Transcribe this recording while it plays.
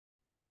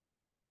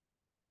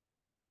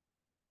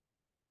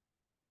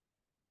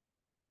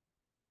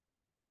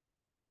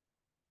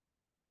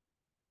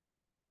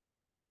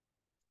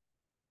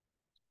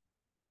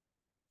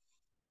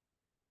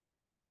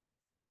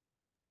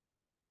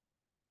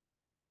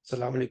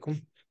Assalamu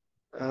alaikum.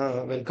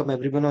 Welcome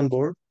everyone on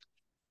board.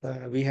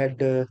 We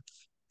had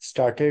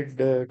started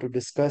to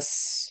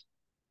discuss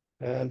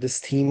this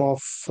theme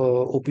of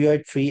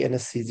opioid-free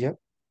anesthesia.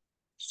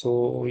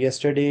 So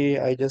yesterday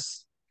I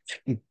just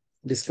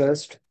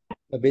discussed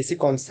a basic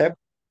concept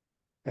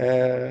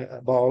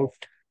about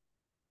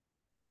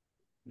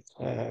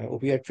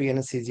opioid-free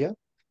anesthesia,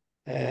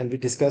 and we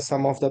discussed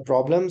some of the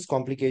problems,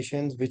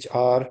 complications which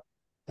are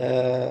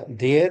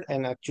there,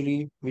 and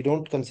actually we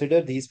don't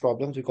consider these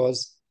problems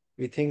because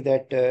we think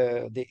that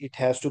it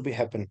has to be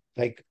happen.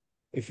 Like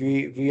if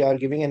we are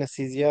giving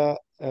anesthesia,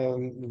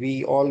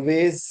 we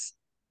always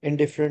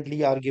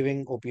indifferently are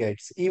giving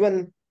opioids.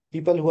 Even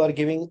people who are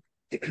giving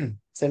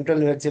central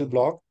nerve cell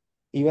block,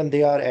 even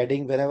they are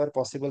adding whenever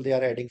possible, they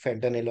are adding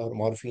fentanyl or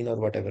morphine or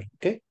whatever.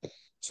 Okay,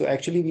 so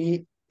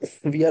actually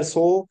we are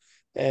so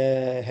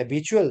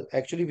habitual.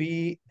 Actually,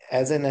 we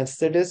as an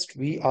anesthetist,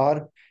 we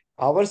are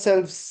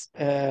ourselves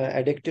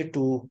addicted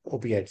to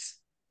opiates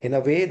in a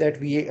way that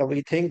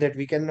we think that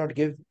we cannot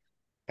give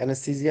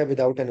anesthesia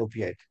without an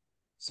opioid.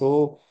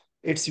 So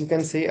it's, you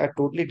can say, a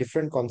totally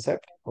different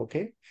concept.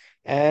 Okay,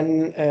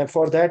 and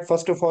for that,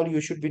 first of all,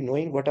 you should be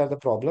knowing what are the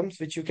problems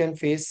which you can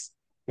face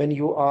when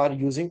you are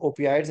using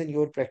opioids in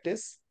your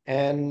practice.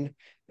 And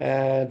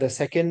the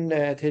second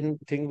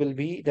thing will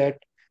be that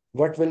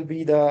what will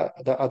be the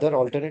other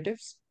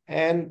alternatives,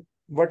 and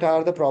what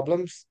are the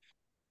problems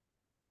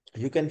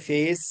you can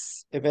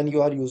face when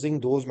you are using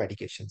those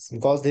medications,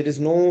 because there is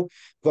no,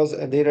 because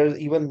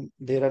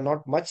there are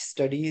not much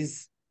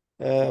studies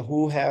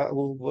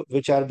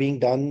which are being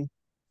done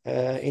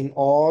in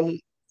all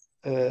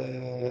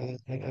you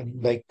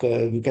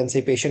can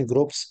say patient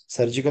groups,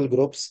 surgical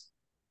groups,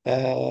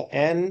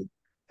 and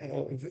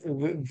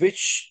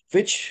which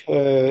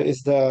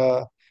is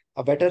the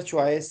a better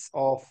choice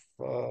of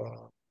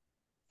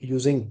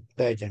using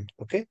the agent.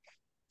 Okay,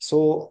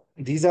 so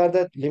these are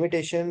the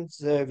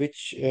limitations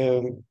which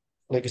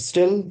like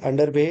still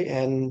underway,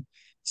 and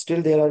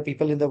still there are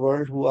people in the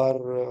world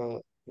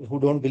who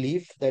don't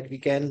believe that we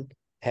can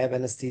have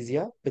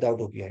anesthesia without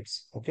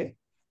opioids. Okay,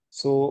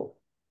 so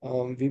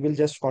we will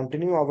just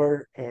continue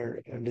our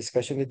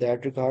discussion with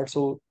that regard.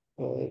 So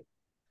uh,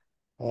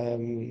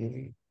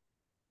 um,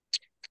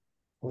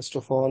 first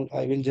of all,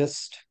 I will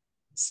just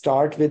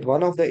start with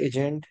one of the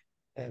agent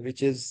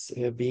which is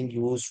being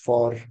used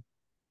for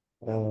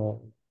uh,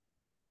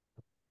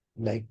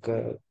 like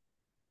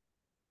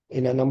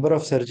in a number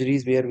of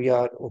surgeries where we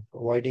are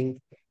avoiding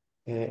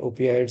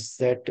opioids.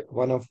 That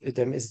one of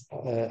them is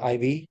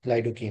IV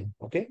lidocaine.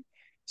 Okay,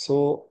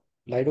 so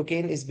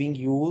lidocaine is being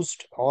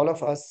used. All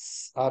of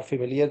us are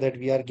familiar that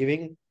we are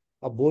giving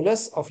a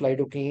bolus of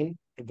lidocaine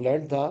to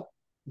blunt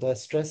the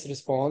stress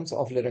response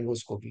of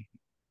laryngoscopy.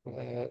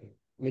 Uh,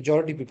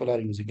 Majority people are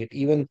using it.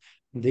 Even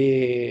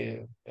they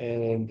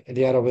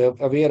are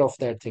aware of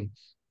that thing.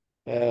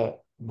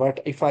 But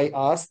if I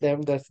ask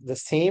them that the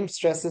same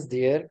stress is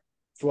there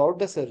throughout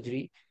the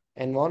surgery,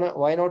 and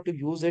why not to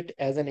use it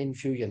as an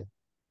infusion?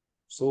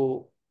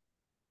 So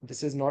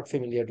this is not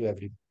familiar to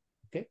everyone.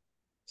 Okay.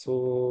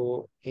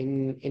 So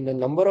in a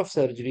number of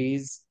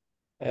surgeries,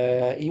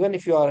 even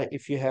if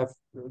you have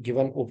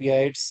given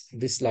opioids,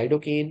 this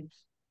lidocaine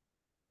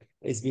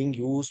is being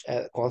used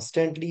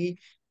constantly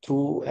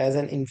through as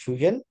an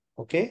infusion.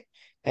 Okay,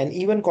 and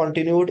even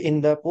continued in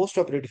the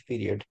post-operative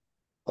period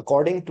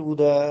according to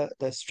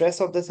the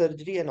stress of the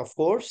surgery. And of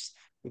course,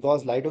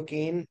 because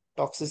lidocaine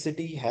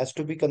toxicity has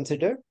to be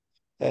considered,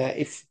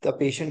 if the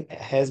patient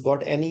has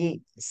got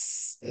any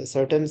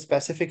certain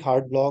specific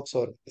heart blocks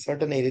or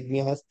certain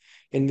arrhythmias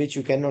in which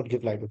you cannot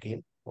give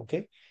lidocaine.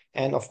 Okay,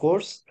 and of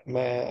course,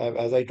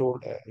 as I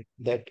told,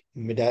 that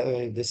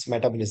this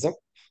metabolism,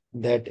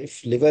 that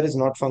if liver is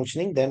not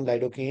functioning, then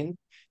lidocaine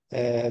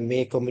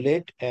may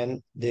accumulate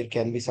and there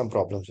can be some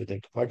problems with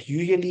it. But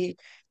usually,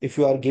 if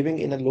you are giving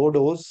in a low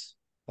dose,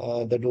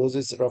 the dose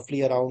is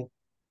roughly around zero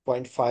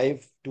point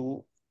 0.5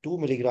 to 2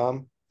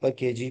 milligram per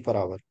kg per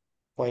hour. Zero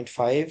point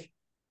 0.5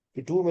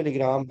 to 2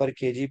 milligram per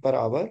kg per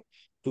hour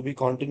to be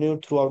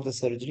continued throughout the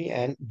surgery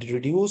and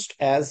reduced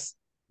as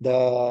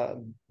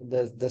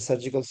the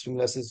surgical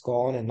stimulus is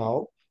gone, and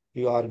now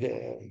you are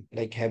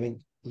like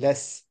having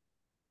less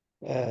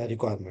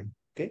requirement.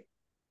 Okay,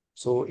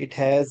 so it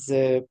has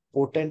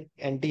potent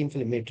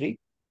anti-inflammatory,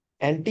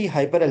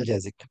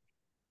 anti-hyperalgesic.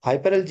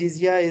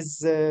 Hyperalgesia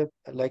is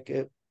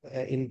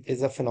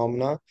is a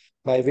phenomena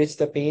by which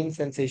the pain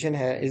sensation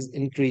is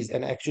increased,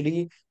 and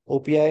actually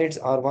opioids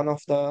are one of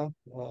the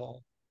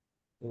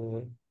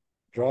uh,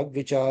 drug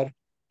which are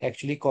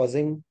actually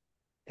causing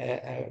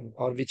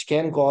or which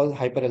can cause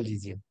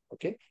hyperalgesia.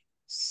 Okay.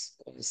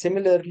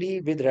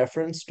 Similarly, with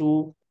reference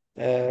to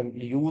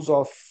use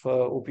of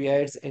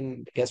opioids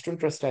in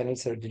gastrointestinal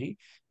surgery,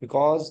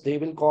 because they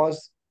will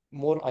cause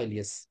more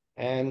ileus.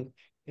 And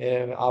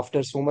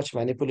after so much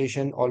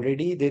manipulation,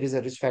 already there is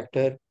a risk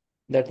factor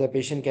that the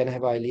patient can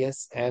have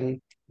ileus.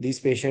 And these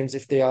patients,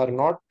 if they are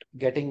not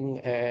getting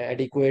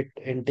adequate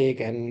intake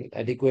and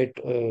adequate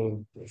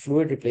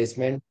fluid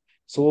replacement,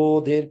 So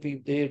there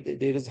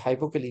is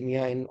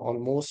hypokalemia in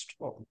almost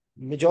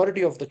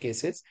majority of the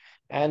cases.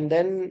 And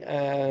then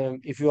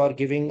if you are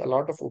giving a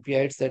lot of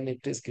opioids, then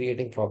it is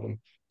creating problem.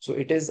 So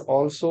it is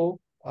also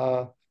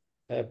a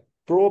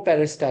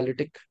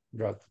pro-peristaltic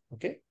drug.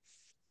 Okay.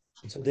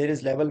 So there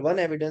is level one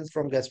evidence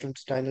from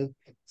gastrointestinal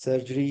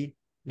surgery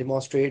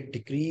demonstrate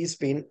decreased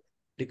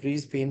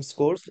pain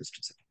scores.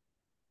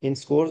 In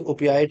scores,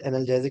 opioid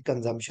analgesic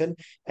consumption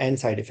and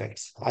side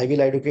effects. IV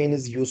lidocaine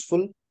is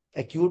useful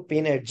acute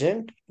pain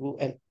agent to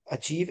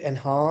achieve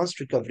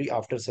enhanced recovery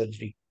after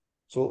surgery.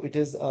 So it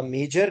is a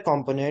major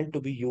component to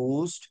be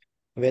used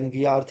when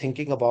we are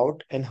thinking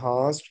about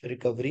enhanced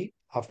recovery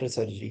after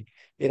surgery.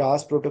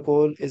 ERAS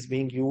protocol is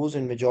being used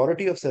in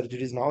majority of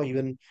surgeries now.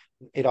 Even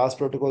ERAS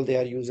protocol they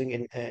are using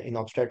in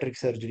obstetric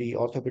surgery,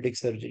 orthopedic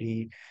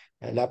surgery,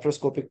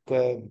 laparoscopic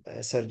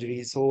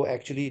surgery. So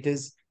actually, it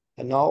is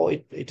and now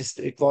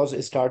it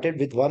was started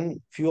with one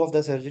few of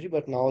the surgery,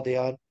 but now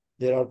there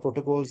are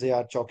protocols they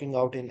are chalking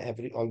out in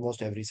every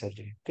almost every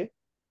surgery. Okay.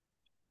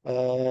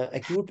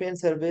 Acute pain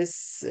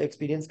service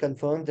experience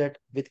confirms that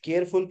with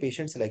careful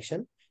patient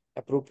selection,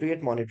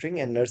 appropriate monitoring,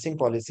 and nursing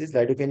policies,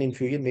 lidocaine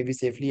infusion may be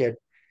safely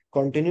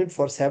continued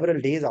for several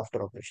days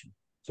after operation.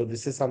 So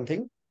this is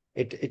something.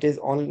 It is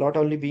not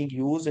only being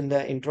used in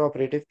the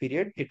intraoperative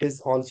period, it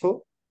is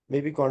also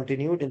maybe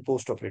continued in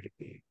postoperative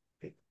period.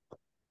 Okay.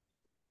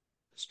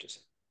 Just a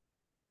second.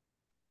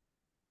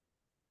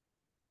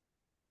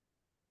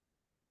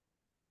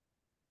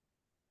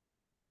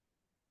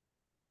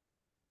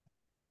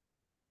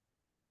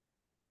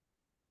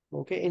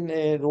 Okay, in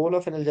a role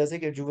of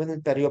analgesic adjuvant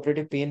in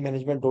perioperative pain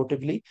management,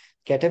 notably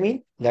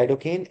ketamine,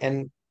 lidocaine,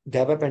 and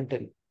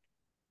gabapentin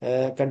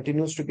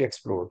continues to be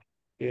explored.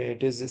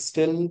 It is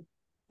still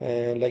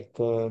like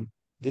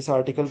this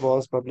article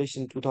was published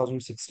in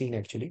 2016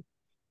 actually.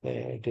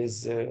 It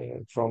is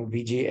from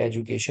VJ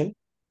Education.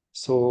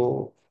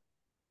 So,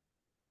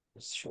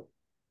 sure.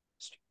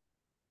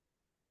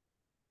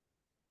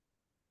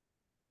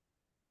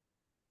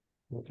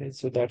 Okay,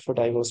 so that's what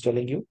I was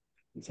telling you.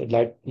 So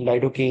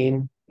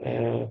lidocaine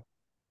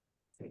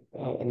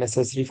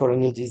necessary for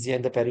analgesia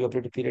in the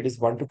perioperative period is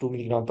 1 to 2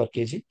 milligram per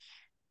kg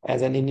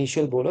as an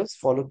initial bolus,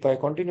 followed by a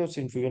continuous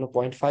infusion of zero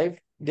point 0.5.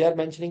 They are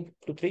mentioning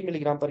to 3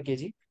 milligram per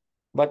kg,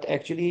 but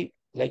actually,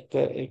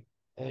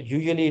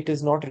 usually it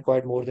is not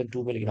required more than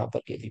 2 milligram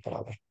per kg per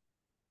hour.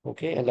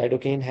 Okay, and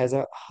lidocaine has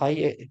a high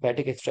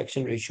hepatic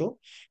extraction ratio,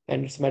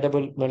 and its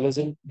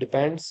metabolism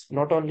depends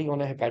not only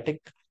on a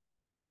hepatic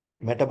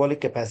metabolic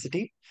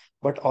capacity,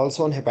 but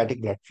also on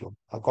hepatic blood flow.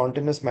 A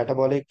continuous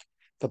metabolic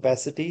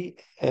capacity,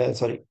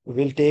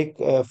 will take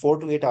 4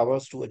 to 8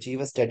 hours to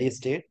achieve a steady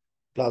state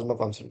plasma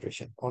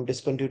concentration. On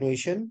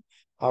discontinuation,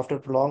 after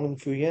prolonged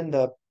infusion,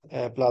 the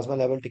plasma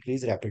level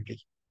decrease rapidly.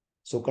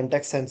 So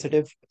context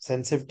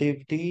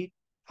sensitivity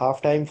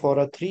half time for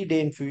a 3 day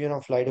infusion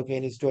of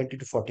lidocaine is 20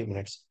 to 40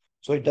 minutes.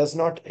 So it does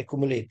not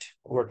accumulate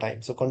over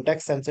time. So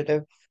context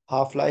sensitive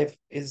half life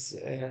is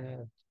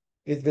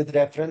with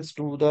reference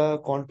to the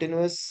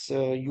continuous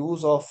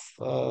use of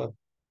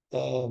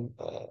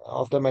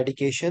the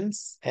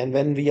medications, and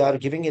when we are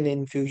giving an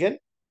infusion,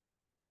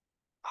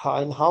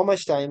 in how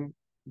much time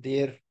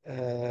their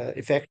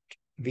effect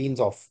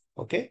weans off.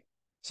 Okay,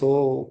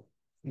 so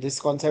this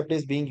concept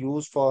is being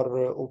used for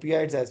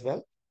opioids as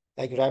well.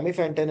 Like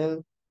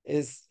remifentanil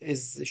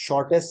is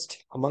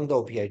shortest among the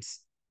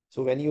opioids.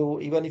 So when you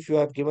even if you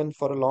have given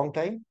for a long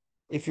time,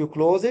 if you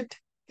close it,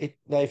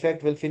 the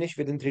effect will finish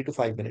within 3 to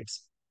 5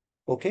 minutes.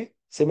 Okay.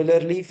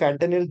 Similarly,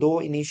 fentanyl, though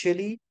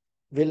initially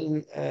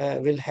will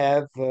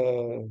have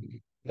the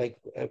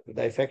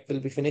effect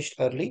will be finished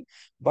early,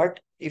 but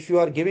if you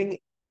are giving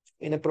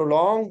in a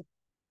prolonged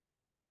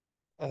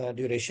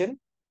duration,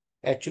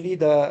 actually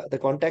the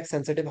contact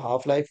sensitive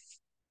half-life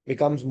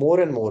becomes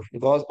more and more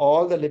because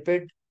all the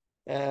lipid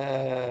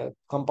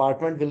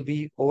compartment will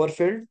be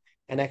overfilled,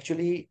 and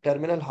actually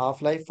terminal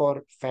half-life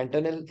for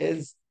fentanyl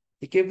is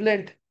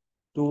equivalent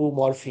to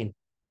morphine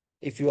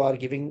if you are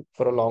giving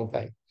for a long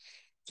time.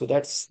 So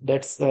that's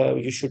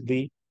you should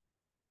be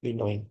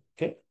knowing.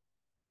 Okay.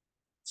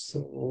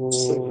 So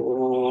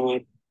So,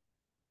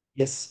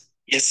 yes,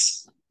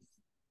 yes,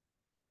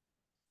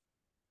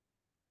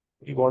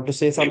 you want to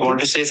say you want something?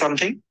 to say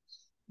something?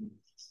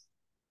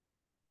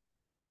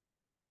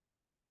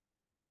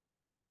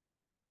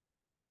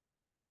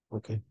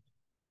 Okay.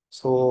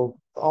 So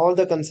all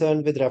the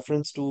concern with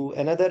reference to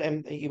another,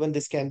 even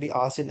this can be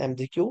asked in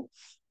MCQ,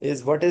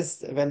 is what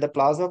is when the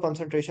plasma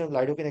concentration of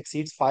lidocaine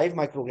exceeds 5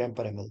 microgram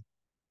per ml.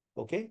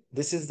 Okay,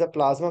 this is the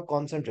plasma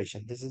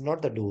concentration. This is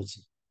not the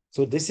dose.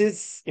 So this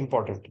is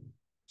important.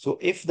 So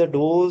if the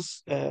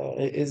dose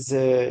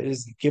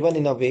is given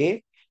in a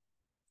way,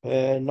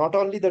 not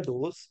only the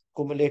dose,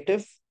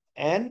 cumulative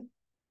and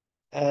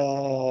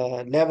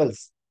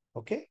levels.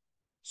 Okay,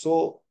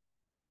 so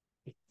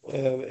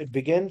it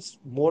begins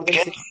more than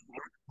 6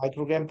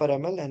 microgram per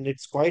ml, and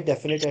it's quite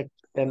definite at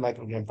 10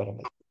 microgram per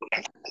ml.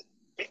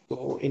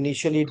 So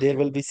initially there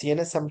will be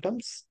CNS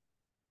symptoms,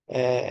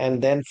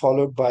 and then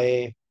followed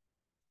by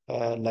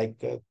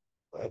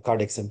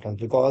cardiac symptoms,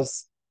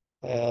 because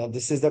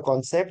This is the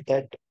concept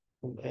that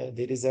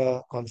there is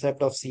a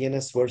concept of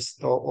CNS versus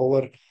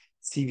over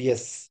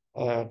CVS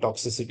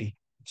toxicity.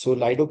 So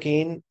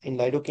lidocaine,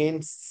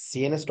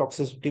 CNS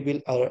toxicity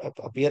will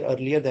appear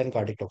earlier than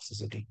cardiac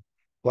toxicity.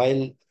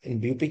 While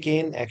in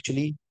bupicaine,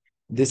 actually,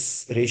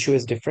 this ratio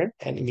is different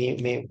and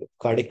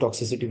cardiac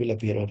toxicity will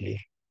appear earlier.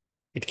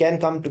 It can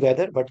come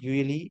together, but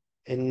usually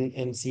in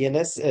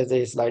CNS, as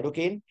there is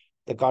lidocaine,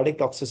 the cardiac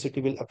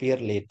toxicity will appear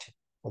late.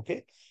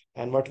 Okay.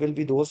 And what will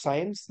be those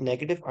signs?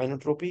 Negative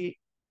inotropy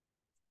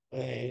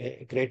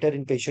greater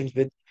in patients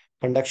with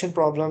conduction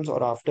problems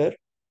or after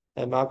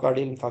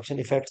myocardial infarction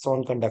effects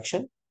on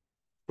conduction,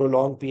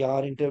 prolonged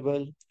PR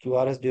interval,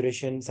 QRS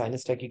duration,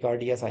 sinus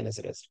tachycardia, sinus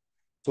arrest.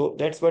 So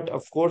that's what,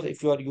 of course,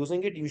 if you are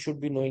using it, you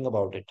should be knowing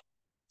about it.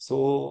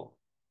 So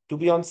to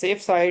be on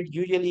safe side,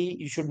 usually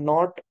you should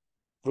not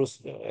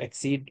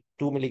exceed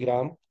 2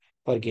 milligram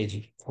per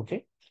kg.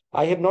 Okay.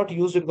 I have not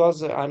used it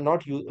because I'm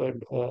not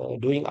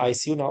doing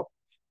ICU now,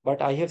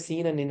 but I have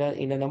seen and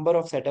in a number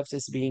of setups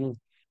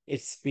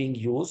it's being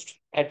used.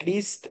 At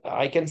least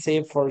I can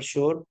say for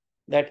sure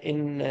that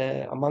in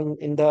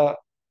the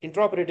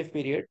intraoperative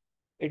period,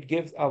 it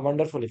gives a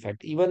wonderful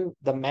effect. Even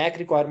the MAC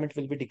requirement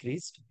will be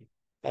decreased.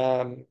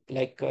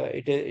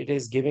 It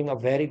is giving a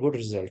very good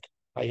result.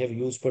 I have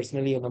used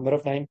personally a number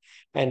of times,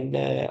 and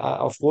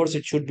of course,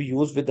 it should be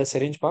used with the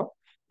syringe pump.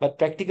 But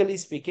practically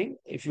speaking,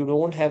 if you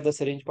don't have the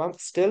syringe pump,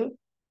 still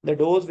the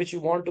dose which you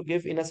want to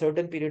give in a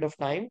certain period of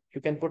time,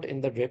 you can put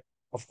in the drip.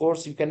 Of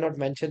course, you cannot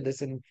mention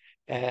this in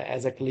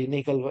as a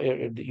clinical.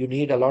 You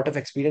need a lot of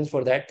experience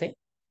for that thing.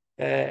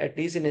 At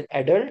least in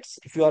adults,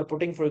 if you are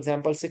putting, for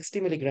example, 60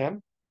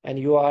 milligram and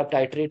you are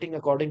titrating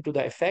according to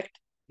the effect,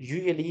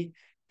 usually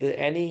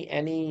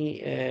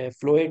any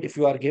fluid, if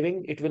you are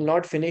giving, it will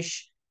not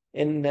finish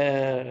in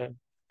less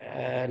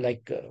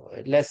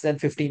than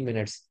 15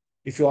 minutes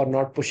if you are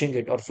not pushing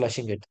it or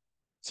flushing it.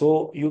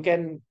 So you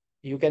can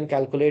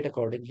calculate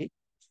accordingly,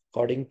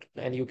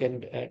 and you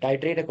can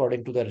titrate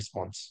according to the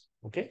response.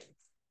 Okay,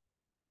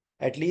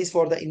 at least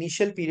for the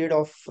initial period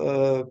of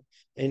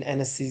in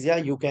anesthesia,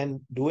 you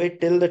can do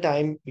it till the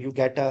time you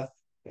get a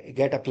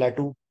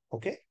plateau.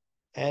 Okay.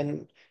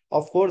 And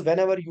of course,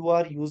 whenever you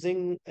are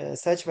using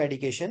such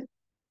medication,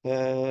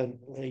 uh,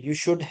 you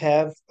should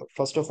have,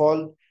 first of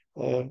all,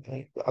 uh,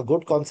 a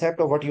good concept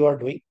of what you are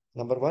doing,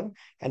 number one.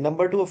 And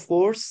number two, of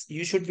course,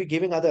 you should be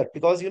giving other,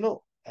 because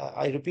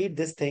I repeat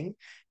this thing,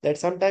 that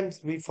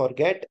sometimes we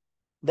forget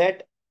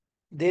that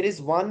there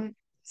is one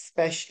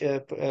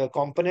special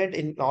component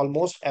in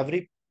almost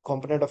every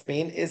component of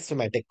pain is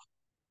somatic.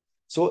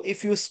 So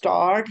if you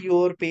start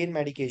your pain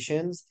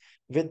medications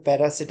with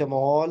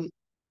paracetamol,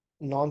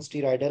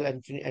 non-steroidal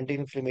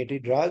anti-inflammatory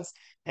drugs,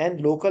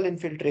 and local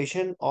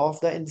infiltration of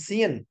the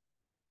NCN,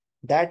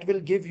 that will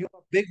give you a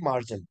big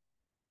margin.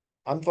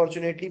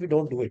 Unfortunately, we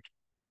don't do it.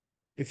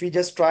 If we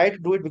just try to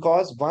do it,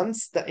 because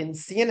once the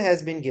NCN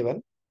has been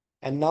given,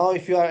 and now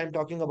if I'm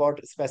talking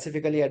about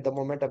specifically at the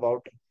moment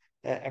about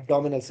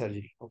abdominal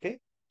surgery, okay?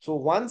 So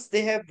once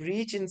they have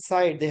reached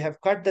inside, they have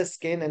cut the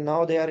skin and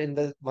now they are in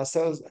the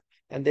muscles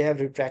and they have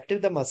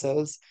retracted the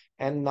muscles,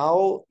 and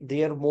now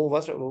they are more,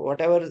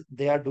 whatever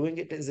they are doing,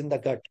 it is in the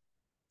gut.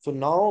 So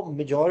now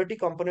majority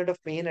component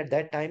of pain at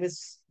that time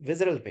is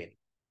visceral pain.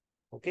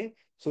 Okay.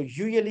 So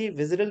usually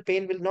visceral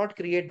pain will not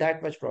create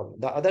that much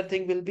problem. The other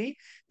thing will be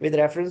with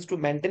reference to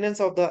maintenance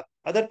of the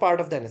other part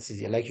of the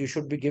anesthesia. Like you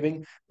should be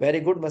giving very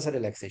good muscle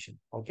relaxation.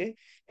 Okay.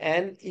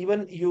 And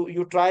even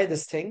you try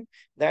this thing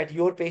that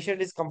your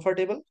patient is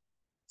comfortable.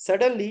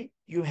 Suddenly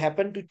you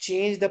happen to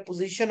change the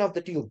position of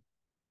the tube.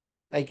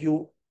 Like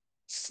you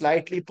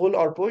slightly pull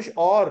or push,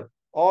 or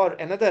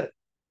another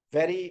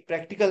very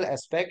practical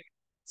aspect.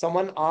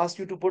 Someone asks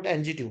you to put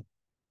NG tube.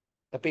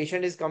 The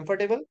patient is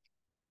comfortable,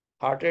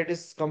 heart rate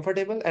is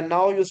comfortable, and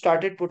now you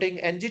started putting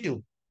NG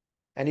tube,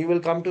 and you will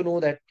come to know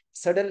that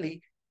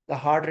suddenly the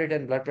heart rate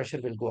and blood pressure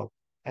will go up.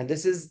 And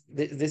this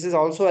is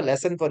also a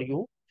lesson for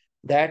you,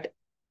 that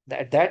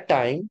at that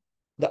time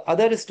the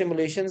other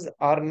stimulations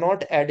are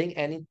not adding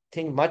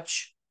anything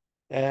much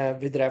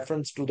with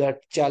reference to the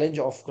challenge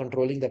of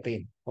controlling the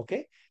pain.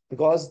 Okay.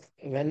 Because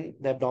when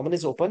the abdomen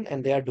is open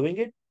and they are doing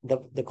it, the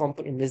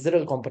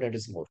visceral component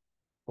is more.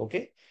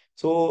 Okay.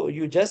 So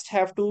you just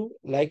have to,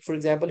 like, for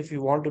example, if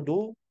you want to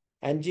do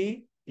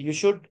NG, you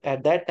should,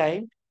 at that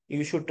time,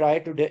 you should try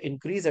to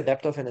increase the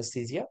depth of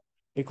anesthesia,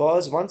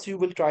 because once you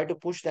will try to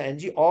push the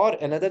NG, or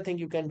another thing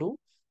you can do,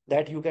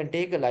 that you can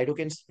take a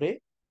lidocaine spray,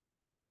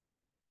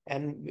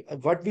 and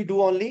what we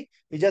do only,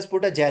 we just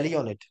put a jelly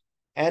on it.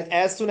 And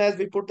as soon as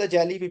we put the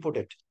jelly, we put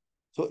it.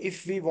 So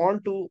if we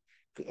want to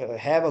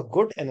have a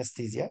good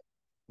anesthesia,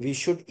 we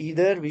should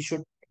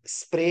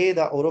spray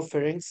the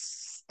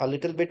oropharynx a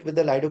little bit with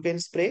the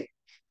lidocaine spray.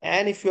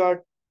 And if you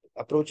are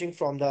approaching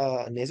from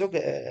the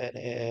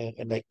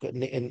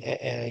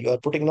you are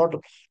putting,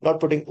 not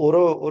putting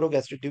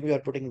orogastric tube, you are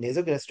putting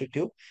nasogastric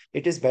tube.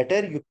 It is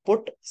better you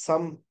put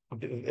some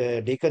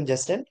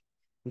decongestant,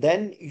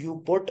 then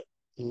you put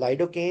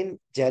lidocaine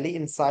jelly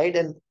inside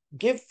and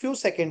give few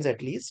seconds,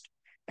 at least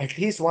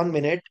 1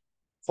 minute,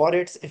 for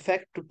its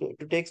effect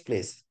to take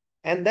place.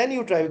 And then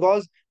you try,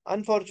 because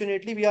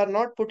unfortunately we are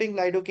not putting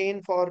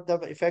lidocaine for the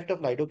effect of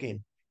lidocaine.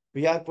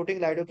 We are putting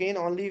lidocaine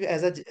only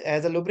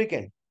as a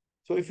lubricant.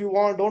 So if you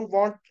don't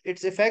want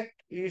its effect,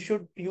 you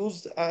should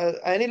use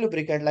any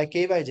lubricant like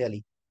KY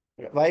jelly.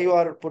 Why you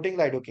are putting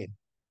lidocaine?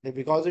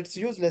 Because it's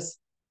useless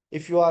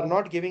if you are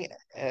not giving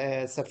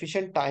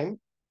sufficient time.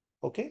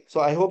 Okay, so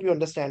I hope you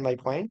understand my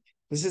point.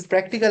 This is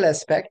practical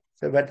aspect.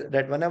 So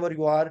that whenever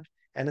you are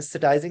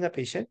anesthetizing a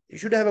patient, you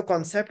should have a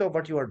concept of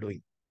what you are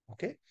doing.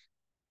 Okay,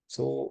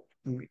 so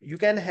you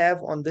can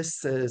have on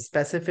this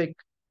specific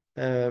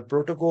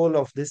protocol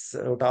of this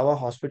Ottawa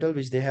hospital,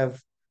 which they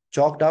have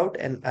chalked out,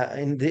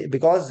 and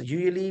because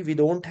usually we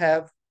don't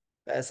have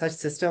such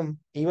system,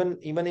 even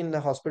in the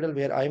hospital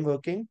where I'm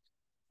working.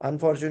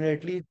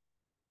 Unfortunately,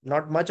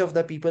 not much of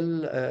the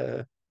people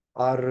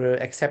are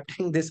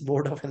accepting this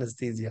mode of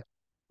anesthesia.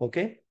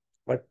 Okay,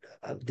 but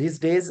these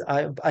days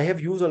I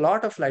have used a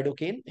lot of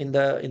lidocaine in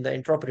the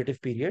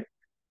intraoperative period,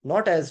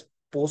 not as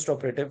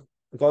post-operative,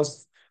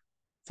 because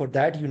for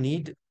that you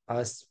need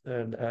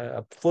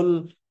a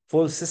full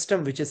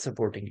system which is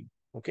supporting you.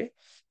 Okay,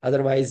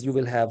 otherwise you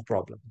will have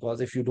problem,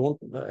 because if you don't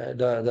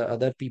the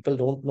other people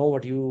don't know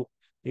what you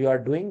are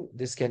doing,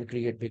 this can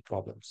create big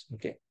problems.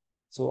 Okay,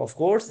 so of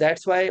course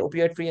that's why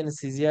opioid free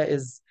anesthesia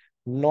is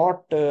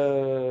not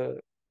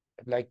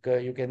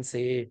you can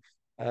say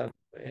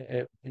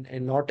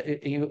and not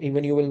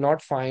even you will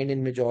not find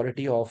in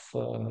majority of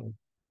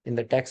in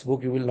the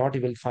textbook, you will not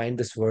even find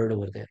this word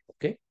over there.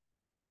 Okay,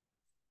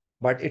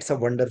 but it's a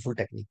wonderful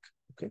technique.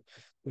 Okay,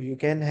 so you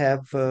can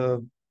have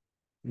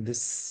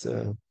this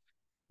uh,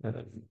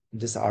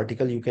 this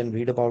article, you can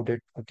read about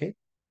it. Okay,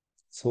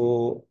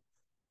 so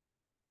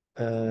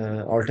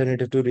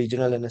alternative to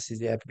regional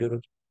anesthesia epidural.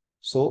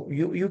 So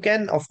you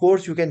can, of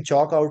course, you can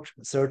chalk out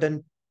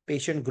certain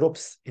patient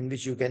groups in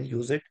which you can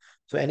use it.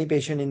 So any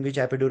patient in which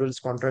epidural is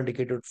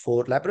contraindicated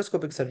for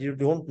laparoscopic surgery, you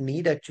don't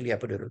need actually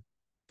epidural.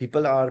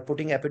 People are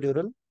putting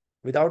epidural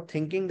without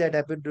thinking that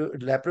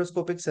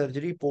laparoscopic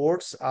surgery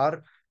ports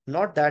are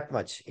not that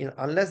much.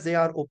 Unless they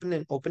are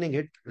opening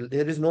it,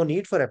 there is no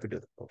need for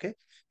epidural. Okay,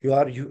 you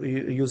are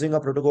using a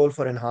protocol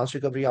for enhanced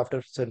recovery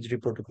after surgery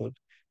protocol.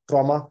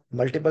 Trauma,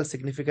 multiple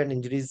significant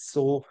injuries.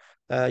 So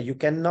you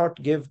cannot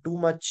give too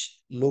much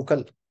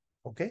local.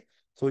 Okay,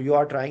 so you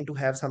are trying to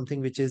have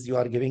something which is you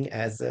are giving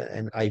as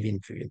an IV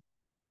infusion.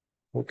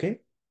 Okay,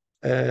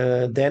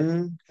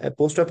 then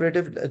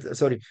post-operative,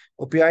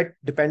 opioid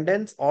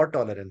dependence or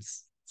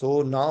tolerance.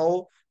 So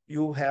now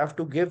you have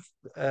to give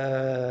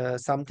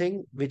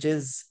something which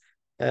is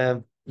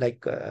other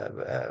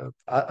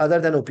than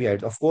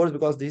opioids, of course,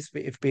 because these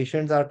if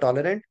patients are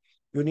tolerant,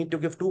 you need to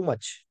give too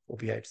much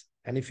opioids,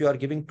 and if you are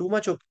giving too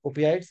much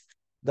opioids,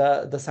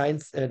 the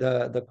signs,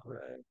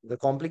 the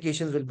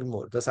complications will be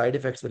more, the side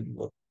effects will be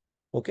more.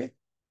 Okay,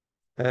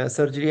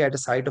 surgery at a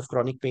site of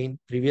chronic pain,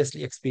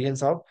 previously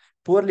experience of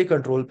poorly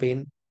controlled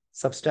pain,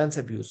 substance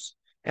abuse.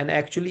 And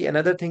actually,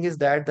 another thing is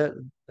that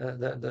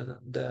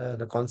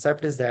the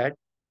concept is that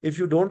if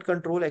you don't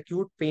control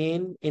acute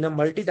pain in a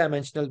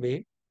multidimensional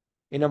way,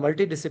 in a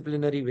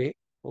multidisciplinary way,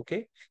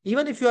 okay,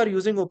 even if you are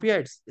using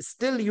opioids,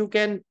 still you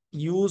can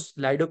use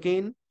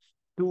lidocaine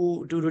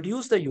to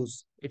reduce the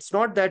use. It's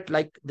not that,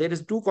 like, there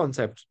is two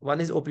concepts.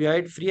 One is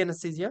opioid free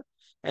anesthesia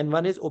and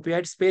one is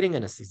opioid sparing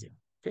anesthesia.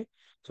 Okay.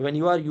 So when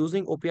you are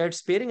using opioid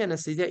sparing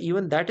anesthesia,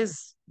 even that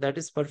is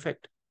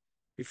perfect.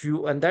 If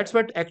you and that's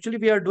what actually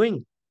we are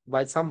doing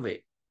by some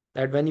way.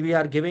 That when we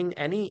are giving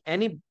any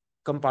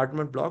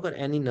compartment block or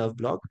any nerve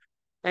block,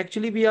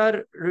 actually we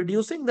are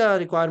reducing the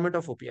requirement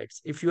of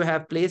opiates. If you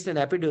have placed an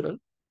epidural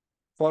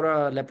for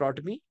a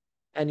laparotomy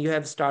and you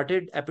have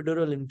started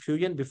epidural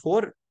infusion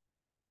before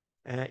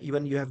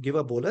even you have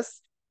given a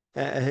bolus,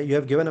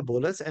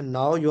 and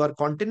now you are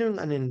continuing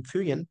an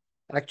infusion,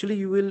 actually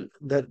you will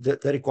the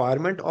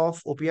requirement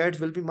of opioids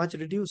will be much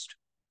reduced,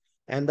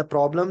 and the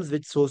problems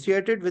which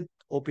associated with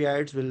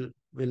opioids will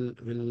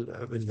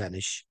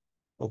vanish.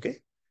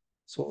 Okay,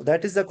 so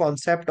that is the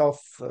concept of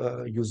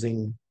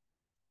using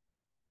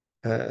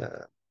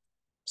uh,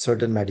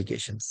 certain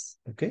medications.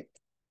 Okay,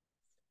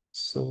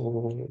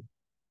 so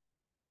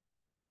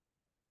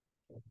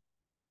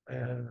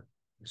uh,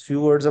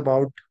 few words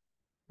about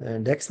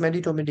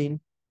dexmedetomidine.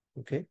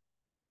 Okay,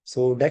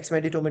 so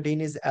dexmedetomidine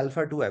is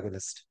alpha 2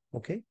 agonist.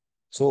 Okay.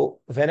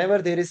 So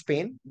whenever there is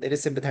pain, there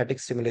is sympathetic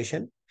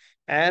stimulation,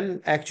 and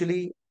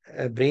actually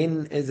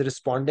brain is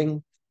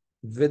responding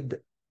with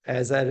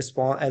as a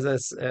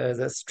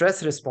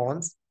stress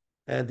response.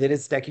 There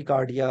is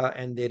tachycardia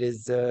and there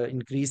is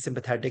increased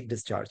sympathetic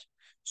discharge.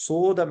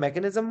 So the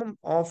mechanism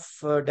of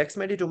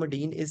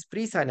dexmedetomidine is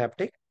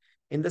presynaptic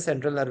in the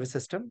central nervous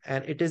system,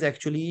 and it is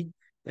actually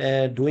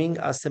doing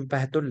a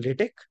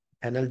sympatholytic,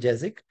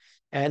 analgesic,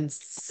 and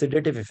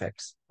sedative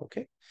effects.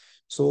 Okay.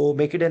 So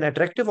make it an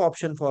attractive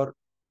option for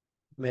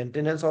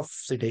maintenance of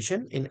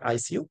sedation in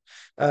ICU.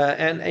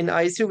 And in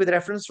ICU, with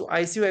reference to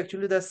ICU,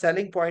 actually the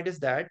selling point is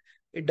that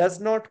it does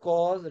not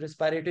cause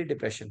respiratory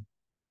depression.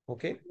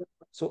 Okay.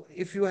 So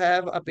if you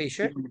have a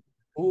patient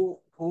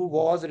who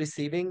was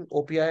receiving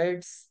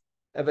opioids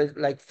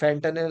like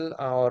fentanyl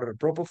or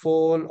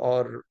propofol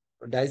or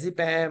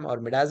diazepam or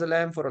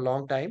midazolam for a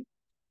long time,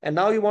 and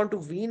now you want to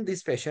wean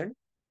this patient.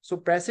 So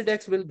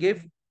Presidex will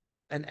give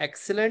an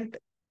excellent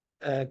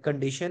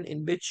condition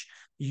in which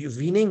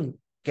weaning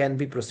can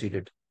be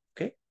proceeded.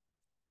 Okay.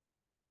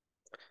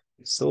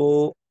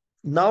 So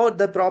now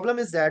the problem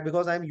is that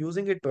because I'm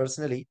using it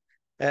personally,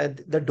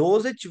 the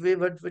dosage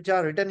which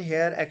are written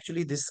here,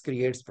 actually this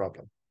creates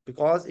problem.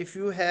 Because if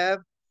you have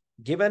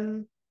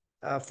given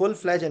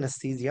full-fledged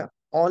anesthesia,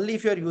 only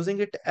if you are using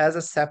it as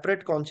a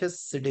separate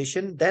conscious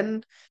sedation,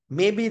 then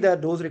maybe the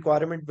dose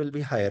requirement will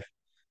be higher.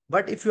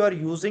 But if you are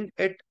using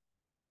it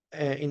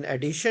in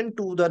addition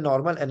to the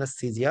normal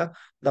anesthesia,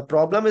 the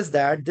problem is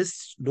that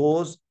this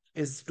dose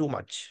is too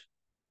much.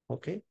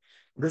 Okay.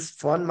 This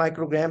 1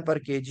 microgram per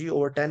kg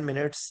over 10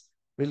 minutes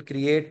will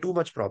create too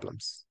much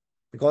problems.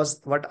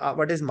 Because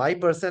what is my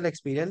personal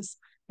experience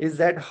is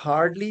that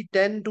hardly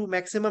 10 to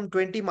maximum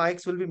 20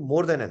 mics will be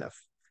more than enough.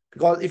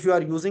 Because if you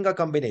are using a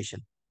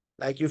combination,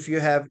 like if you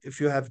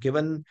have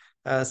given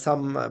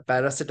some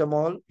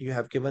paracetamol, you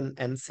have given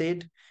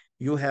NSAID,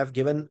 you have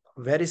given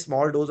very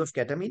small dose of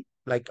ketamine,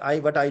 like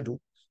what I do,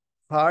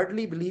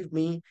 hardly, believe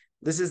me,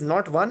 this is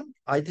not one,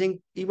 I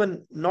think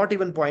even not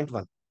even point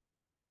 0.1,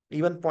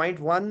 even point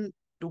 0.1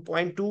 to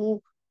point 0.2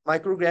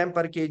 microgram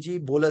per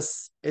kg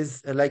bolus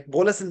is like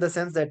bolus in the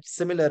sense that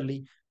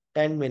similarly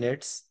 10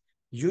 minutes.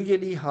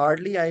 Usually,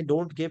 hardly I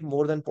don't give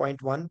more than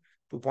point 0.1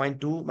 to point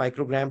 0.2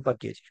 microgram per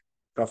kg,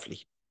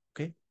 roughly.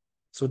 Okay.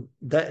 So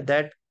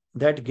that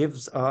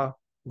gives a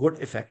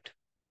good effect.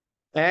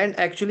 And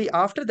actually,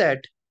 after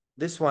that,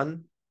 this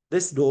one,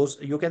 this dose,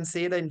 you can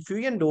say the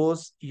infusion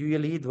dose,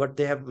 usually what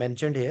they have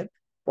mentioned here, zero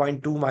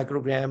point 0.2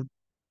 microgram,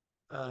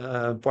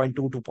 zero point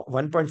 0.2 to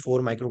 1.4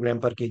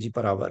 microgram per kg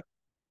per hour.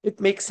 It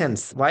makes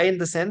sense. Why? In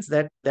the sense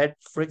that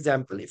for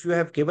example, if you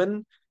have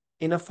given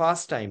in a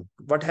fast time,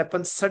 what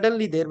happens?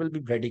 Suddenly there will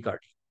be bradycardia.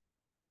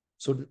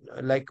 So,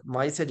 like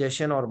my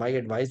suggestion or my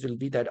advice will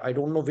be that I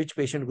don't know which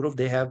patient group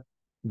they have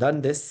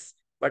done this,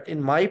 but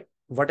in my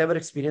whatever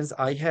experience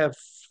I have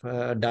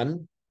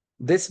done,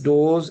 this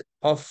dose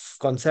of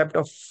concept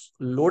of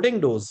loading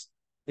dose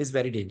is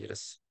very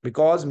dangerous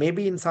because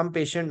maybe in some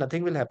patient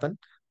nothing will happen,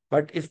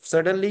 but if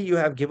suddenly you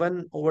have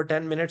given over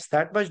 10 minutes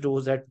that much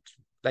dose that,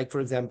 like for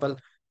example,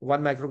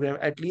 1 microgram,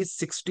 at least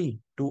 60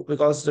 to,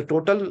 because the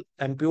total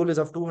ampule is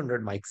of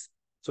 200 mics.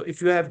 So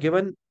if you have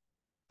given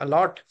a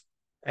lot,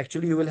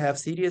 actually you will have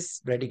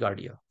serious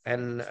bradycardia.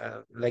 And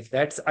like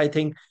that's, I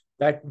think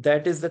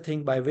that is the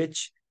thing by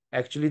which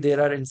actually there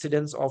are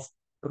incidents of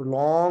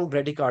prolonged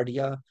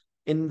bradycardia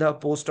in the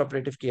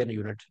post-operative care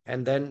unit,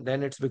 and then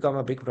it's become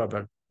a big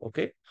problem.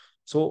 Okay.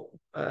 So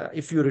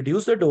if you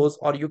reduce the dose,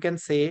 or you can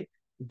say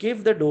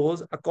give the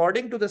dose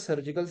according to the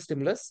surgical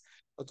stimulus,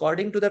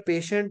 according to the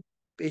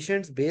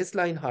patient's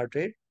baseline heart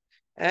rate,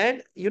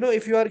 and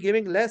if you are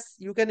giving less,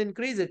 you can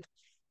increase it.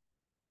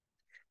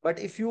 But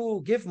if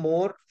you give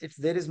more,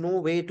 there is no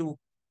way to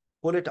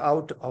pull it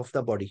out of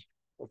the body.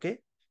 Okay.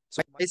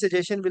 So my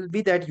suggestion will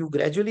be that you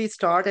gradually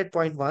start at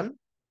point 0.1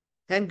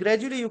 and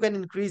gradually you can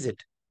increase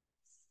it.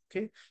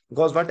 Okay.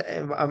 Because what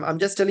I'm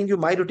just telling you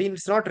my routine,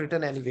 it's not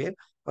written anywhere,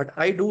 but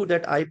I do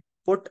that. I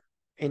put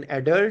in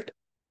adult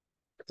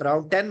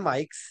around 10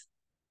 mics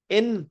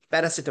in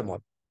paracetamol.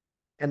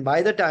 And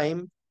by the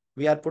time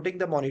we are putting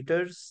the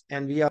monitors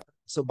and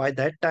so by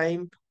that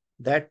time,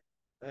 that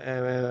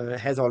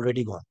has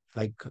already gone.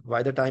 Like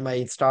by the time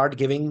I start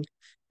giving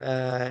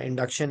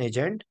induction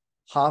agent,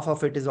 half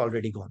of it is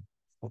already gone.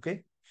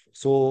 Okay.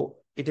 So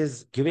it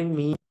is giving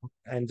me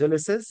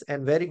angelosis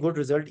and very good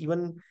result.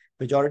 Even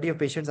majority of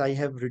patients I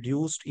have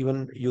reduced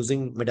even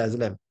using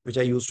midazolam, which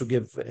I used to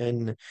give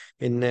in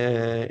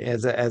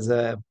as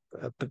a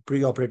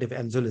pre-operative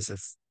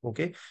angelosis.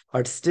 Okay.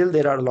 But still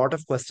there are a lot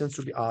of questions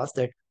to be asked,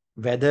 that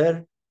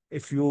whether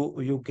if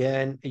you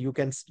can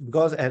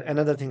because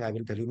another thing I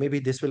will tell you, maybe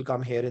this will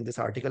come here in this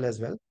article as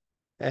well.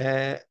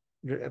 uh,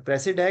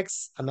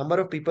 Presidex, a number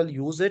of people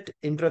use it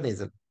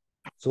intranasal,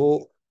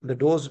 so the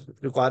dose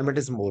requirement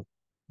is more.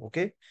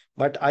 Okay.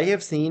 But I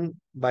have seen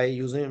by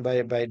using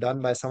by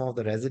done by some of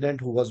the resident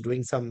who was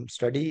doing some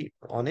study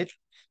on it,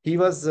 he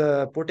was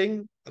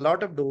putting a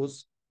lot of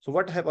dose. So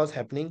what was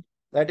happening,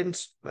 that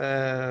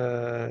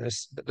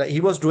like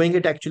he was doing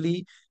it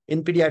actually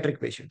in pediatric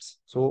patients.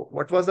 So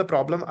what was the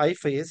problem I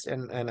faced,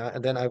 and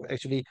then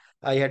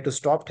I had to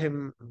stop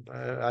him.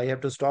 I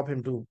have to stop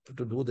him to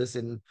do this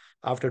in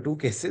after two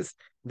cases,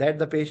 that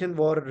the patient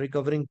were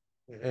recovering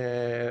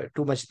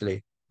too much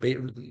delay.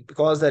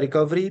 Because the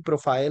recovery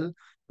profile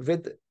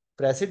with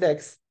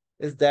Presidex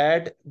is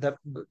that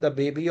the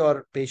baby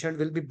or patient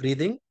will be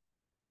breathing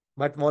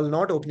but while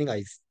not opening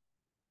eyes.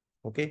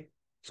 Okay.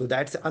 So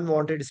that's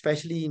unwanted,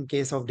 especially in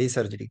case of day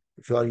surgery.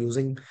 If you are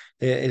using,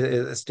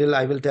 still,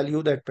 I will tell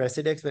you that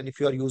Presidex, when if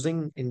you are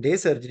using in day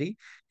surgery,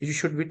 you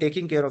should be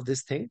taking care of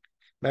this thing.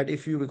 But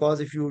because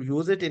if you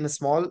use it in a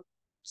small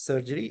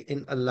surgery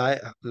in a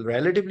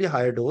relatively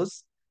higher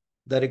dose,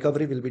 the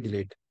recovery will be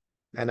delayed.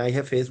 And I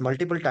have faced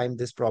multiple times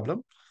this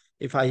problem.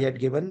 If I had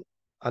given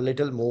a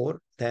little more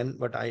than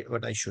what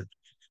I should.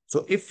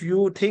 So if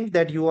you think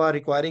that you are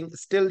requiring,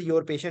 still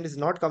your patient is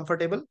not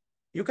comfortable,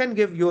 you can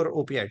give your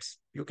opiates.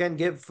 You can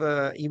give,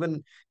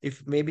 even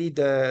if maybe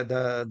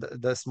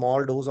the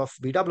small dose of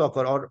beta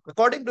blocker, or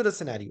according to the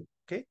scenario.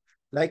 Okay,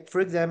 like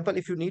for example,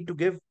 if you need to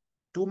give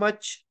too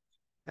much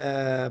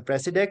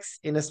Presidex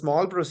in a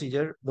small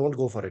procedure, don't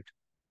go for it.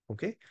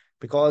 Okay,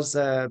 because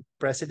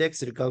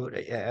Presidex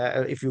recovery,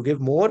 if you give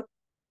more,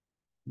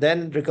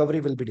 then recovery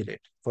will be delayed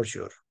for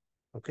sure.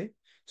 Okay,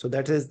 so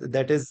that is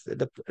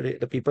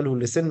the people who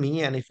listen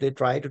me, and if they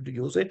try to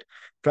use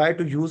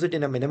it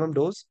in a minimum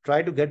dose,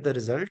 try to get the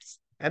results,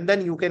 and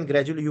then you can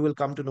gradually, you will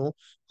come to know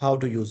how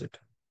to use it.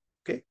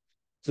 Okay,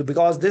 so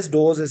because this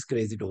dose is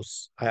crazy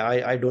dose,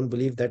 I don't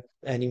believe that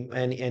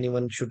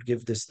anyone should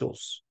give this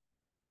dose.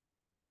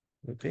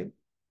 Okay,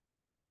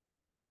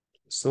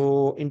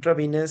 so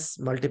intravenous,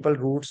 multiple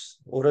routes,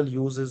 oral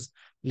use is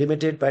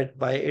limited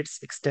by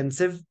its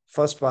extensive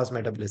first pass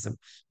metabolism.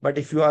 But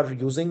if you are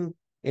using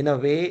in a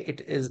way,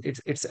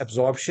 its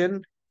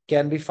absorption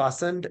can be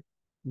fastened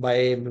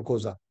by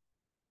mucosa,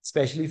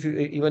 especially if you,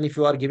 even if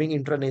you are giving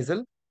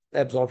intranasal,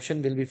 the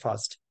absorption will be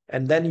fast.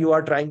 And then you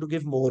are trying to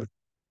give more.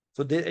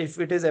 So if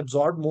it is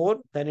absorbed more,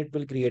 then it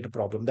will create a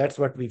problem. That's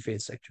what we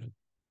face actually.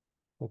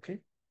 Okay.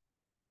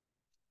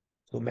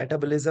 So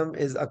metabolism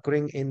is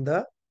occurring in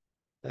the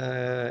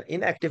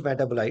inactive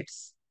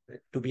metabolites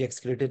to be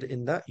excreted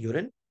in the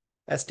urine.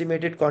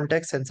 Estimated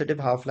context sensitive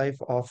half-life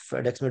of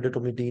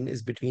dexmedetomidine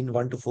is between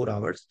 1 to 4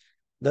 hours.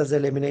 Thus, the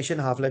elimination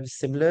half-life is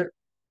similar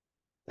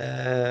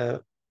uh,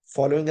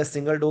 following a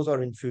single dose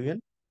or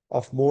infusion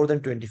of more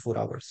than 24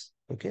 hours.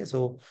 Okay,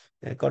 so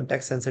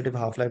context sensitive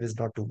half-life is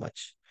not too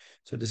much.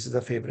 So this is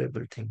a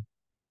favorable thing.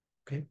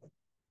 Okay.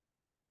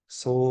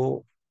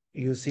 So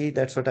you see,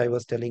 that's what I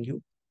was telling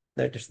you,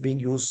 that it's being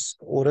used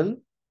oral,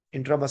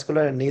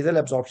 intramuscular, and nasal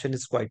absorption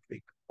is quite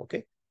big.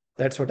 Okay.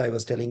 That's what I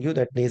was telling you,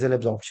 that nasal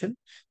absorption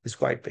is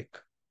quite big.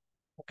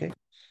 Okay.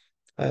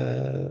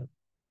 Uh,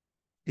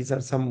 these are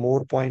some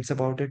more points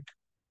about it.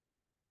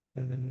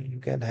 You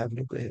can have a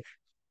look here.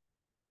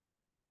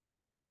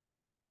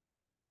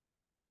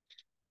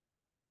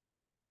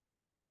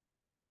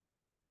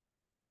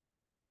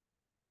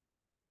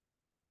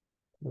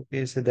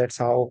 Okay. So that's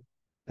how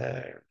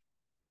uh,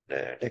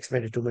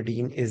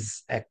 dexmedetomidine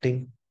is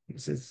acting.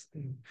 This is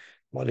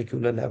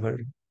molecular level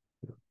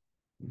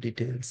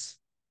details.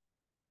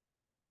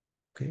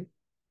 Okay.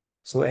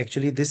 So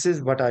actually, this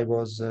is what I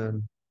was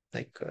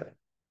like.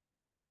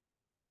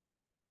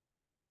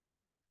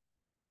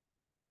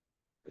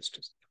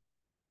 Just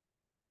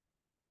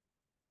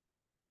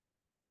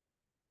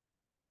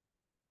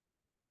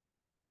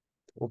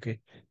okay.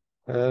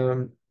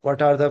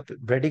 What are the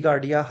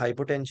bradycardia,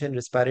 hypotension,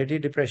 respiratory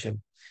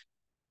depression?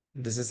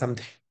 This is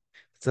something.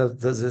 So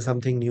this is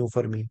something new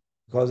for me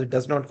because it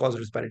does not cause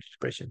respiratory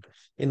depression.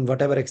 In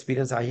whatever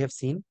experience I have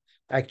seen,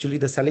 actually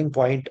the selling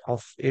point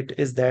of it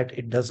is that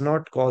it does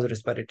not cause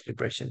respiratory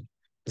depression.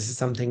 This is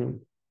something,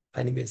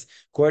 anyways.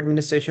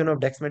 Co-administration of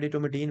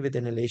dexmedetomidine with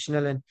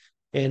inhalational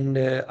and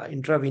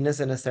intravenous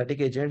anesthetic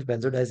agents,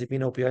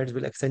 benzodiazepine opioids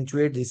will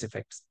accentuate these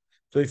effects.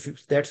 So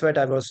that's what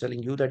I was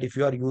telling you, that if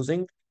you are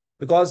using,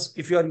 because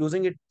if you are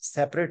using it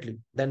separately,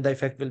 then the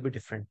effect will be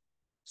different.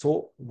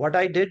 So what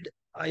I did,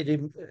 I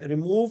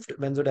removed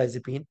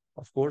benzodiazepine,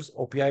 of course,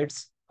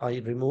 opioids I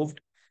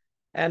removed,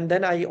 and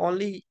then I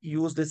only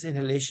use this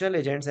inhalational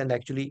agents, and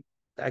actually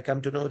I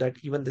come to know that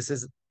even this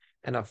is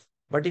enough.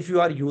 But if you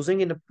are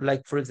using in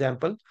like for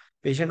example,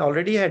 patient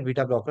already had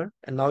beta blocker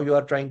and now you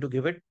are trying to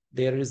give it,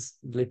 there is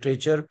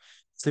literature,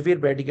 severe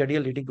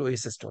bradycardia leading to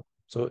asystole.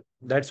 So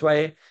that's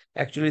why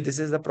actually this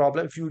is the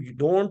problem. If you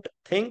don't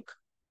think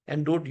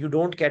and don't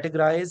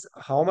categorize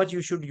how much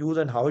you should use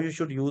and how you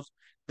should use,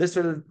 this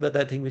will be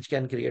the thing which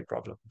can create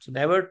problem. So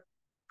never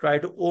try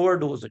to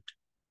overdose it.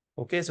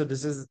 Okay, so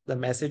this is the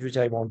message which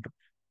I want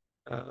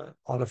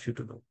all of you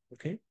to know.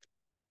 Okay.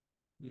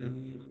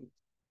 Mm,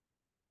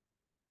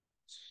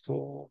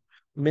 So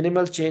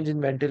minimal change in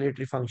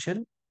ventilatory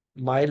function,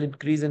 mild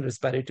increase in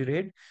respiratory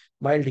rate,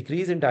 mild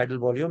decrease in tidal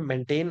volume,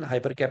 maintain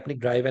hypercapnic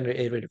drive and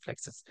airway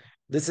reflexes.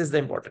 This is the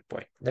important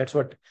point. That's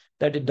what,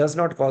 that it does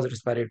not cause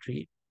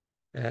respiratory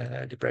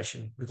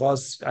depression,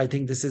 because I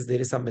think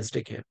there is some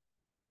mistake here.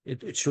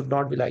 It should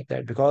not be like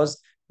that, because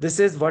this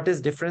is what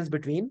is difference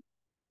between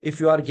if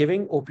you are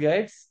giving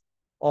opioids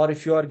or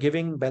if you are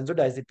giving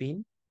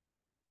benzodiazepine.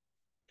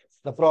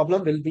 The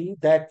problem will be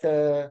that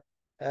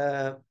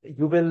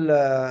you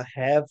will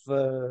have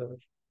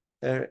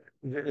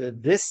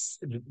this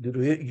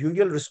the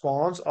usual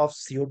response of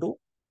CO2,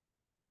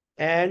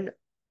 and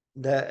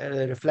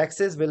the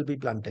reflexes will be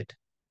blunted.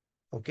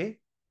 Okay.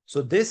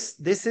 So this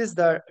is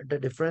the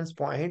difference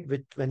point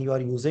with when you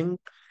are using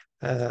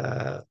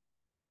uh,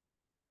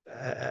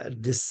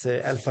 this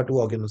alpha 2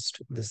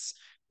 agonist, this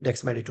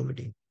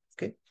dexmedetomidine.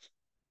 Okay.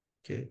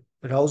 Okay.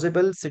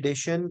 Arousable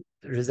sedation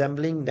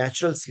resembling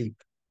natural sleep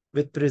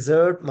with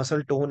preserved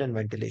muscle tone and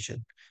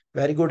ventilation.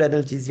 Very good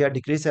analgesia,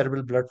 decreased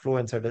cerebral blood flow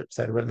and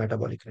cerebral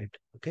metabolic rate.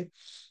 Okay.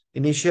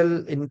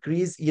 Initial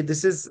increase. Yeah,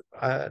 this is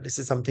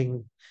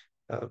something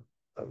Uh,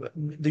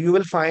 you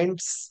will find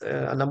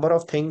a number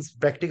of things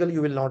practically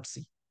you will not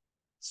see.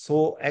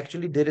 So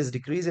actually, there is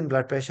decrease in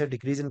blood pressure,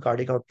 decrease in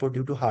cardiac output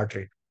due to heart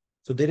rate.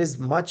 So there is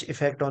much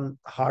effect on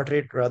heart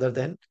rate rather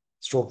than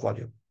stroke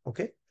volume.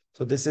 Okay.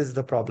 So this is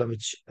the problem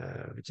which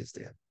is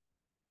there.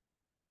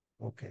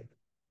 Okay.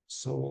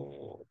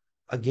 So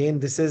again,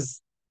 this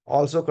is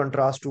also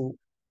contrast to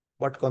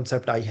what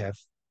concept I have.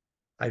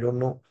 I don't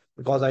know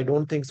because I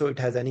don't think so. It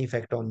has any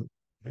effect on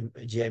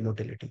GI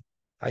motility.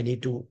 I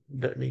need to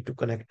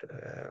connect,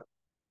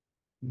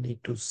 need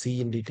to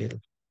see in detail.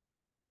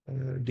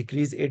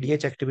 Decrease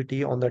ADH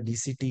activity on the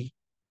DCT.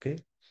 Okay.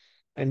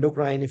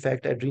 Endocrine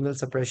effect, adrenal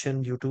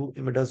suppression due to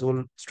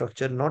imidazole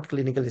structure, not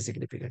clinically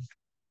significant.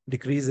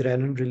 Decrease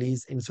renin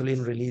release,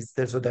 insulin release.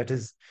 So that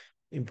is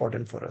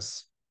important for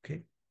us.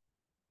 Okay.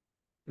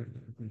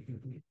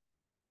 Mhm.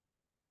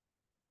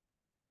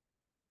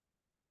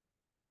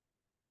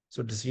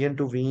 So decision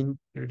to wean,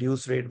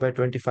 reduce rate by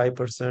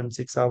 25%,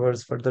 6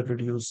 hours, further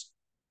reduce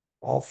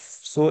off.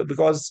 So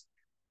because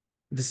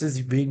this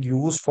is being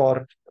used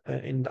for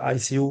in the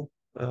ICU.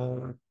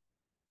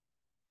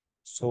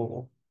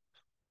 So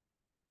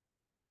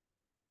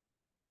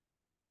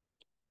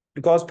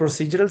because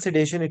procedural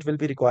sedation, it will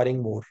be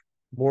requiring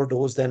more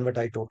dose than what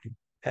I told you.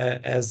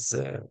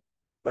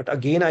 But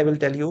again, I will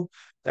tell you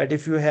that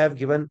if you have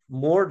given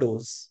more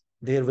dose,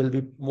 there will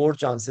be more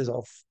chances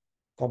of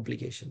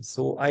complications.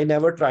 So I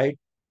never tried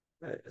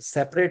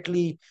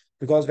separately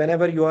because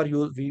whenever you are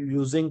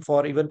using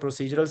for even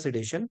procedural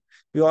sedation,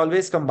 you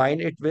always combine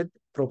it with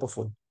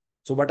propofol.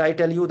 So what I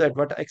tell you that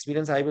what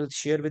experience I will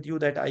share with you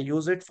that I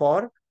use it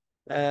for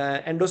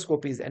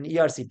endoscopies and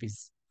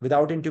ERCPs.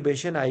 Without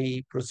intubation,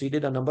 I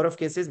proceeded a number of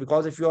cases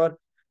because if you are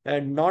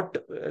not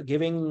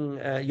giving,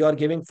 you are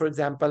giving, for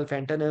example,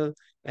 fentanyl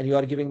and you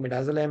are giving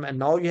midazolam, and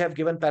now you have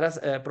given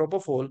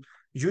propofol.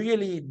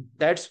 Usually,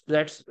 that's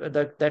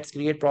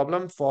create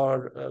problem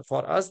for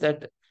us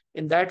that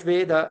in that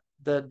way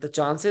the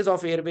chances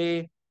of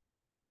airway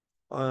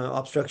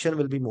obstruction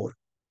will be more.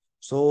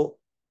 So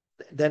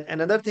then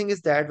another thing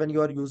is that when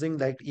you are using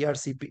like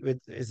ERCP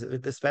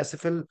with the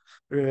specific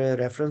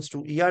reference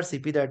to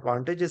ERCP, the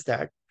advantage is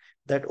that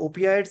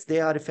opioids they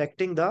are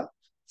affecting the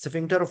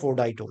sphincter of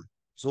Odditon.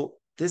 So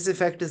this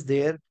effect is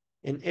there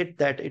in it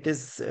that it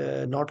is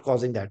not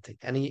causing that thing.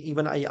 And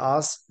even I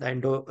asked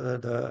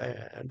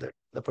the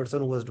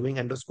person who was doing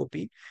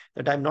endoscopy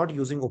that I'm not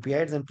using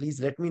opioids and please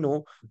let me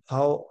know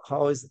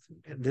how is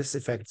this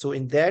effect. So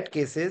in those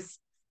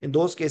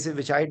cases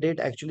which I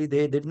did, actually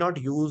they did not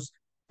use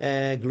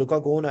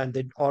glucagon and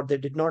they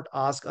did not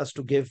ask us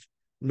to give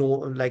no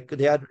like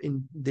they are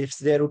in it's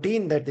their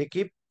routine that they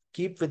keep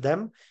with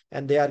them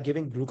and they are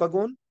giving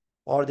glucagon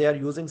or they are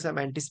using some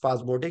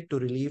antispasmodic to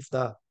relieve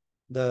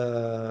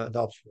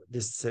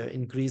this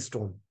increased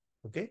tone.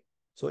 Okay,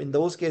 so in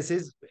those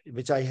cases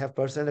which I have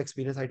personal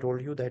experience, I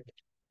told you that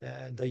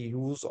the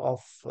use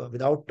of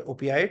without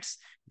opiates,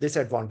 this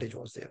advantage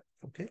was there.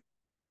 Okay,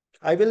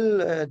 I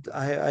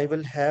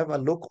will have a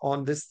look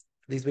on this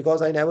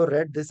because I never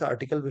read this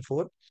article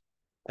before,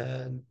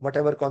 and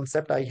whatever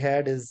concept I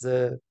had is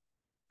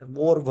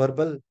more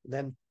verbal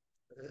than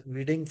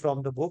reading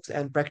from the books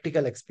and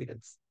practical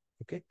experience.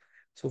 Okay,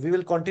 so we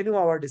will continue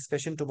our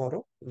discussion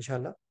tomorrow,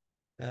 inshallah.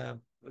 Uh,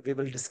 we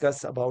will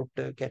discuss about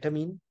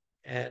ketamine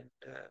and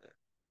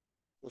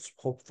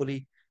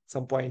hopefully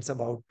some points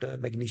about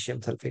magnesium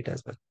sulfate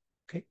as well.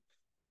 Okay,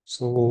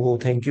 so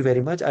thank you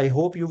very much. I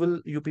hope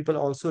you people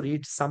also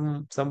read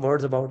some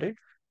words about it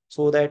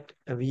so that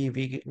we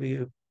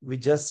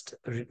just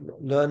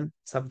learn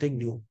something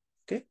new.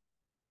 Okay,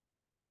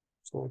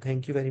 so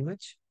thank you very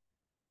much.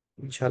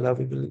 Inshallah,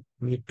 we will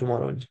meet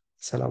tomorrow.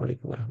 Assalamu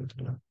alaikum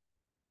warahmatullah.